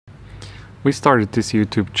We started this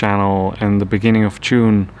YouTube channel in the beginning of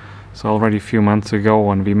June, so already a few months ago,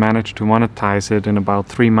 and we managed to monetize it in about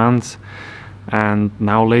 3 months. And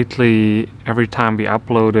now lately, every time we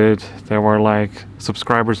uploaded, there were like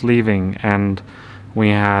subscribers leaving, and we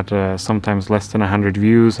had sometimes less than 100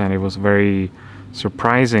 views, and it was very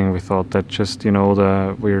surprising. We thought that just,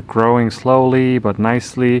 we're growing slowly but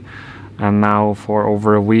nicely, and now for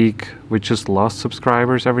over a week we just lost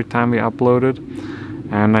subscribers every time we uploaded.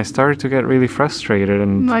 And I started to get really frustrated,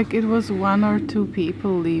 and like it was 1 or 2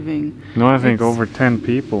 people leaving. No, I think over 10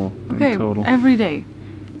 people in total. Every day.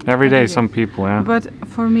 Every day, some people, yeah. But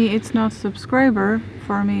for me, it's not subscriber.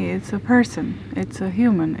 For me, it's a person. It's a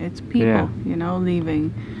human. It's people,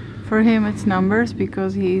 leaving. For him, it's numbers,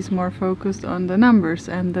 because he's more focused on the numbers,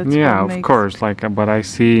 and that's yeah, of course. But I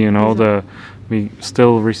see, we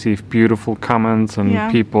still receive beautiful comments,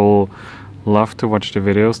 and people love to watch the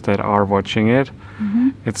videos that are watching it.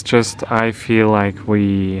 It's just, I feel like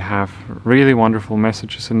we have really wonderful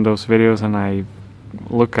messages in those videos, and I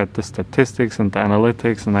look at the statistics and the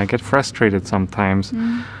analytics, and I get frustrated sometimes.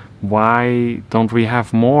 Why don't we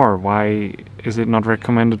have more? Why is it not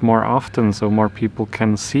recommended more often so more people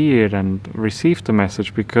can see it and receive the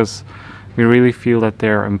message? Because we really feel that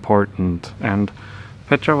they're important. And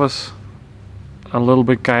Petra was a little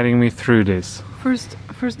bit guiding me through this. First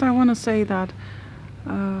I want to say that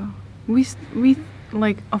we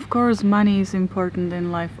like, of course money is important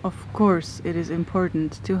in life. Of course it is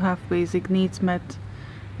important to have basic needs met.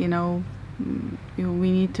 We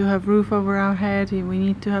need to have roof over our head, we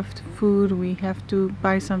need to have food, we have to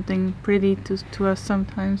buy something pretty to us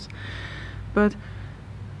sometimes. But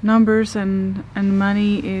numbers and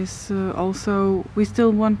money is also, we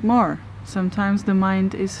still want more. Sometimes the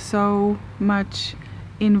mind is so much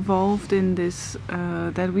involved in this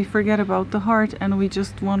that we forget about the heart, and we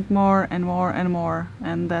just want more and more and more,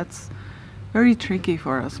 and that's very tricky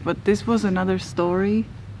for us. But this was another story.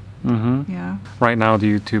 Yeah. Right now the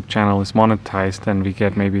YouTube channel is monetized, and we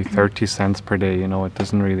get maybe 30 cents per day. It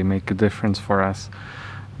doesn't really make a difference for us.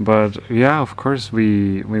 But yeah, of course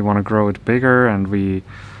we want to grow it bigger, and we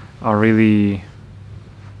are really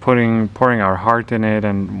pouring our heart in it,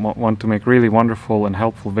 and want to make really wonderful and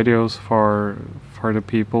helpful videos for the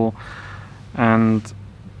people. And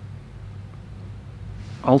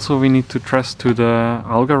also we need to trust to the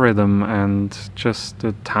algorithm, and just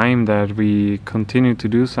the time that we continue to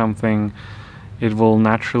do something, it will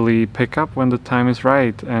naturally pick up when the time is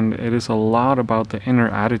right. And it is a lot about the inner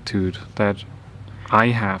attitude that I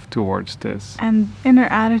have towards this. And inner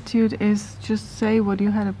attitude is just say what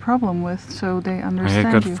you had a problem with, so they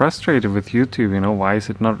understand you. I got frustrated with YouTube, why is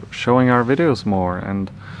it not showing our videos more?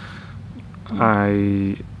 And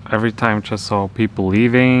I every time just saw people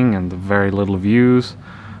leaving and very little views.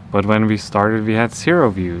 But when we started, we had 0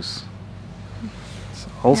 views. It's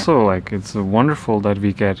also it's wonderful that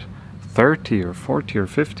we get 30 or 40 or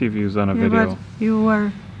 50 views on a video. But you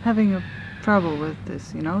were having a trouble with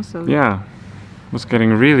this, so... Yeah, I was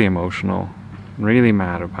getting really emotional, really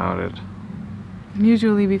mad about it.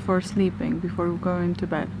 Usually before sleeping, before going to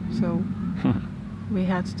bed, so we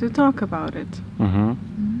had to talk about it.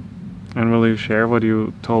 And will you share what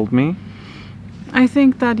you told me? I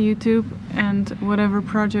think that YouTube and whatever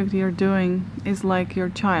project you're doing is like your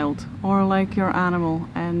child or like your animal,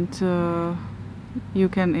 and you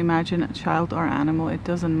can imagine a child or animal, it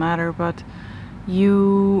doesn't matter, but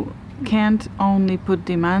you can't only put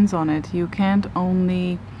demands on it. You can't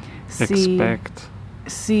only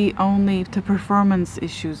see only the performance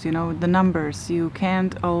issues, the numbers. You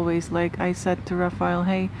can't always, like I said to Raphael,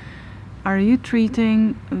 hey, are you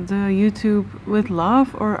treating the YouTube with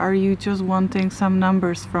love, or are you just wanting some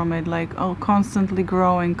numbers from it, like constantly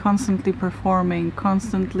growing, constantly performing,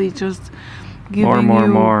 constantly just giving more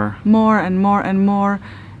and more and more?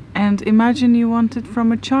 And imagine you want it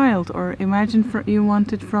from a child, or imagine you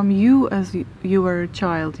want it from you as you were a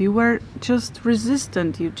child. You were just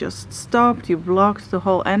resistant, you just stopped, you blocked the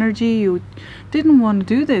whole energy, you didn't want to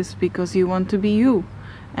do this because you want to be you.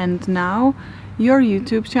 And now your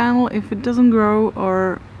YouTube channel, if it doesn't grow,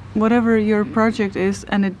 or whatever your project is,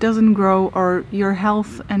 and it doesn't grow, or your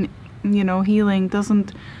health and healing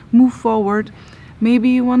doesn't move forward, maybe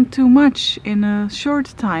you want too much in a short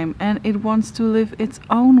time, and it wants to live its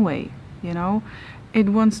own way, it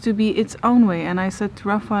wants to be its own way. And I said to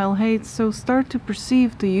Raphael, hey, so start to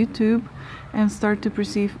perceive the YouTube and start to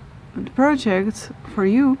perceive the projects for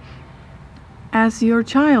you as your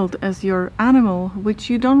child, as your animal, which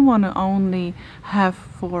you don't want to only have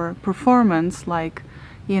for performance, like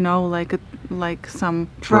you know, like some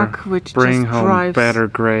truck which bring just home drives better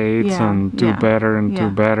grades and do better and do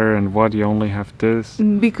better, and what, you only have this.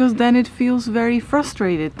 Because then it feels very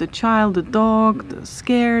frustrated. The child, the dog,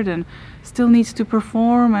 scared and still needs to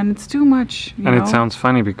perform, and it's too much. You know? It sounds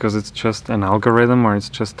funny because it's just an algorithm or it's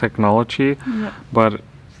just technology, but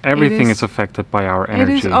everything is affected by our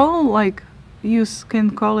energy. It is all like, you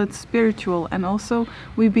can call it spiritual, and also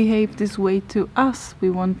we behave this way to us.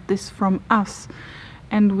 We want this from us,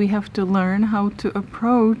 and we have to learn how to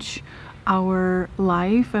approach our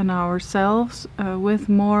life and ourselves with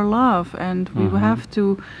more love, and we have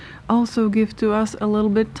to also give to us a little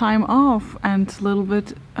bit time off and a little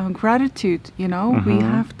bit gratitude, you know. We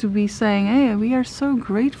have to be saying, hey, we are so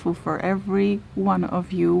grateful for every one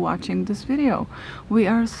of you watching this video. We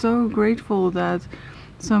are so grateful that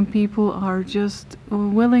some people are just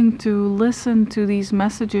willing to listen to these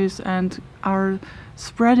messages and are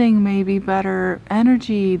spreading maybe better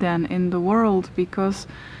energy than in the world, because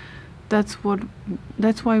that's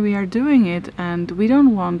why we are doing it. And we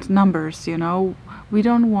don't want numbers, you know. We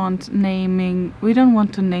don't want to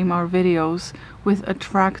name our videos with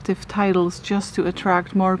attractive titles just to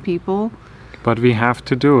attract more people. But we have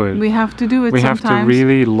to do it. We have to do it. We sometimes. have to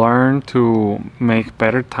really learn to make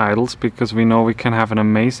better titles, because we know we can have an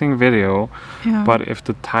amazing video, but if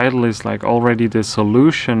the title is like already the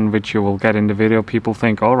solution which you will get in the video, people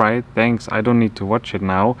think, all right, thanks, I don't need to watch it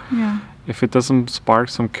now. If it doesn't spark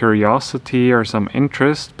some curiosity or some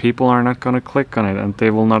interest, people are not going to click on it and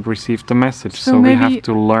they will not receive the message. So we have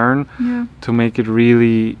to learn to make it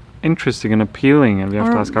really interesting and appealing, and we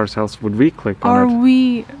have to ask ourselves, would we click on it? Or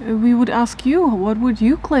we would ask you, what would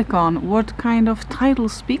you click on? What kind of title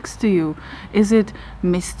speaks to you? Is it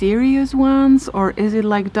mysterious ones, or is it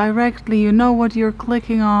like directly you know what you're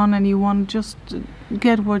clicking on and you want just to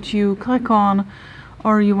get what you click on,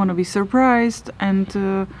 or you want to be surprised?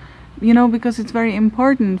 And you know, because it's very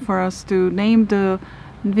important for us to name the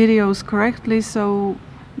videos correctly, so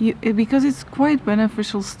because it's quite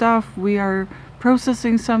beneficial stuff. We are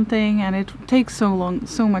processing something and it takes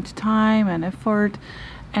so much time and effort,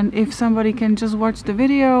 and if somebody can just watch the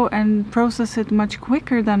video and process it much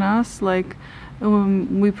quicker than us, like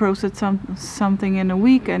we process something in a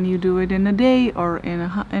week and you do it in a day or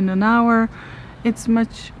in an hour, it's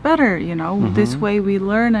much better, you know. This way we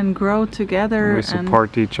learn and grow together. We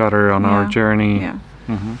support each other on our journey.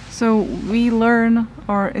 So we learn,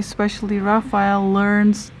 or especially Raphael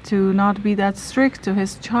learns to not be that strict to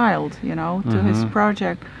his child, you know, to his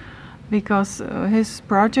project, because his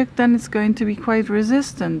project then is going to be quite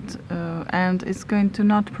resistant and it's going to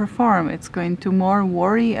not perform. It's going to more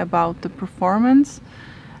worry about the performance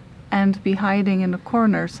and be hiding in a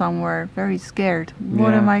corner somewhere, very scared.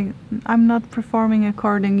 What am I'm not performing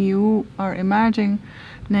according you are imagining,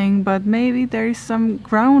 but maybe there is some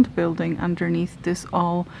ground building underneath this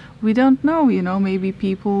all. We don't know, you know. Maybe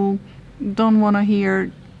people don't want to hear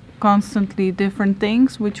constantly different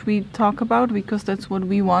things which we talk about, because that's what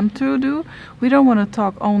we want to do. We don't want to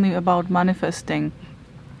talk only about manifesting.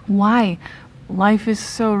 Why? Life is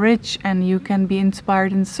so rich and you can be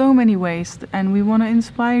inspired in so many ways, and we want to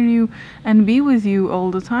inspire you and be with you all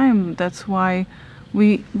the time. That's why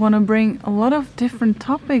we want to bring a lot of different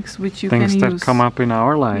topics which you can use. Things that come up in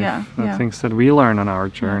our life, things that we learn on our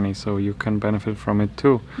journey, so you can benefit from it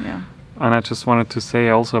too. And I just wanted to say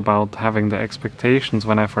also about having the expectations.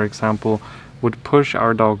 When I, for example, would push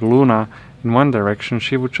our dog Luna in one direction,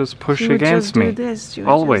 she would just push against me,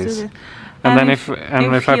 always. And then if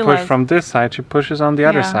I push from this side, she pushes on the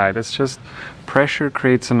other side. It's just pressure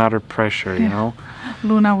creates another pressure, you know.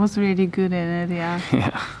 Luna was really good in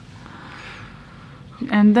it,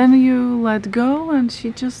 And then you let go and she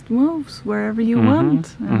just moves wherever you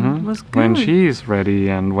want. And it was good. When she's ready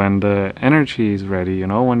and when the energy is ready, you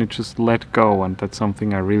know, when you just let go, and that's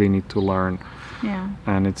something I really need to learn.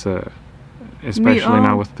 And it's especially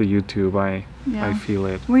now with the YouTube, I feel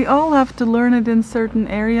it. We all have to learn it in certain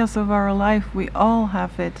areas of our life. We all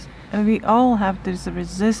have it. We all have this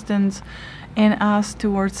resistance in us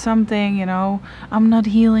towards something, you know. I'm not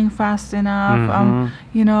healing fast enough.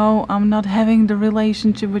 I'm not having the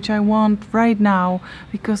relationship which I want right now,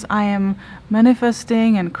 because I am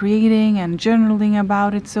manifesting and creating and journaling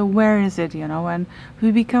about it. So where is it, you know? And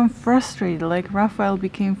we become frustrated, like Raphael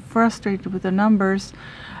became frustrated with the numbers.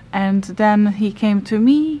 And then he came to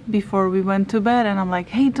me before we went to bed, and I'm like,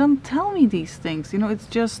 hey, don't tell me these things. You know, it's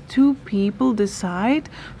just two people decide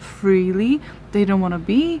freely they don't want to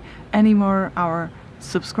be anymore our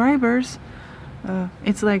subscribers.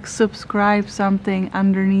 It's like subscribe something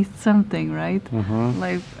underneath something, right?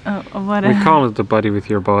 Like whatever. We call it the Body with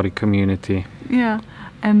Your Body community.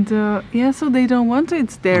 And yeah, so they don't want to.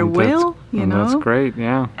 It's their will, you know. That's great,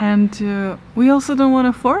 yeah. And we also don't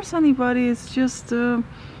want to force anybody. It's just, you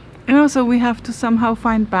know, so we have to somehow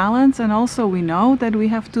find balance. And also we know that we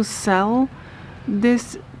have to sell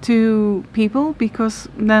this to people because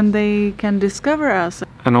then they can discover us.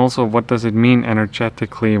 And also, what does it mean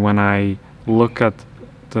energetically when I look at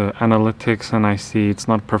the analytics and I see it's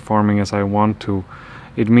not performing as I want to?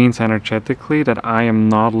 It means energetically that I am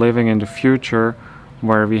not living in the future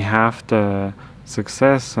where we have the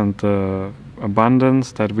success and the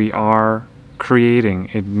abundance that we are creating.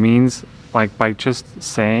 It means, like, by just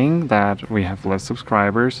saying that we have less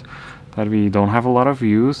subscribers, that we don't have a lot of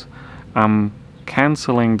views, I'm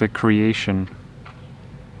canceling the creation.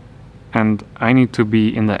 And I need to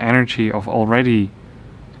be in the energy of already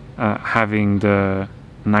having the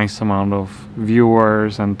nice amount of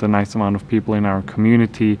viewers and the nice amount of people in our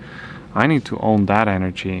community. I need to own that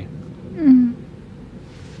energy.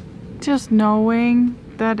 Just knowing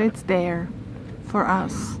that it's there for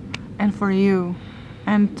us and for you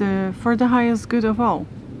and for the highest good of all.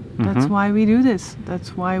 That's why we do this.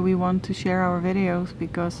 That's why we want to share our videos,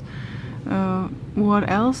 because what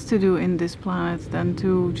else to do in this planet than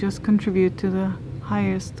to just contribute to the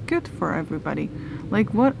highest good for everybody? Like,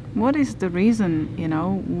 what is the reason, you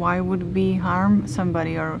know? Why would we harm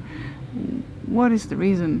somebody, or what is the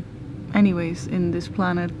reason anyways in this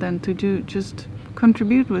planet than to do just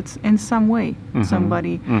contribute with in some way?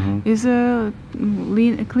 Somebody is a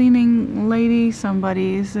cleaning lady,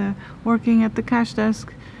 somebody is working at the cash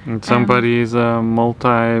desk, and somebody is a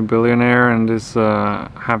multi-billionaire and is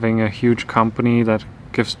having a huge company that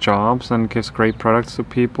gives jobs and gives great products to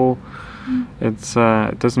people. It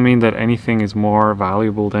doesn't mean that anything is more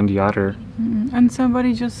valuable than the other. And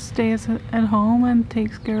somebody just stays at home and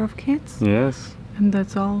takes care of kids. Yes. And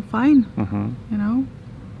that's all fine, you know.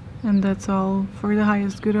 And that's all for the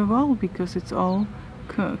highest good of all, because it's all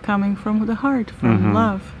coming from the heart, from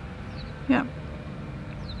love. Yeah.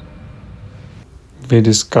 We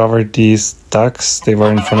discovered these ducks. They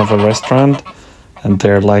were in front of a restaurant, and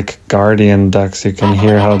they're like guardian ducks. You can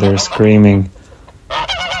hear how they're screaming.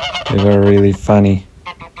 They were really funny.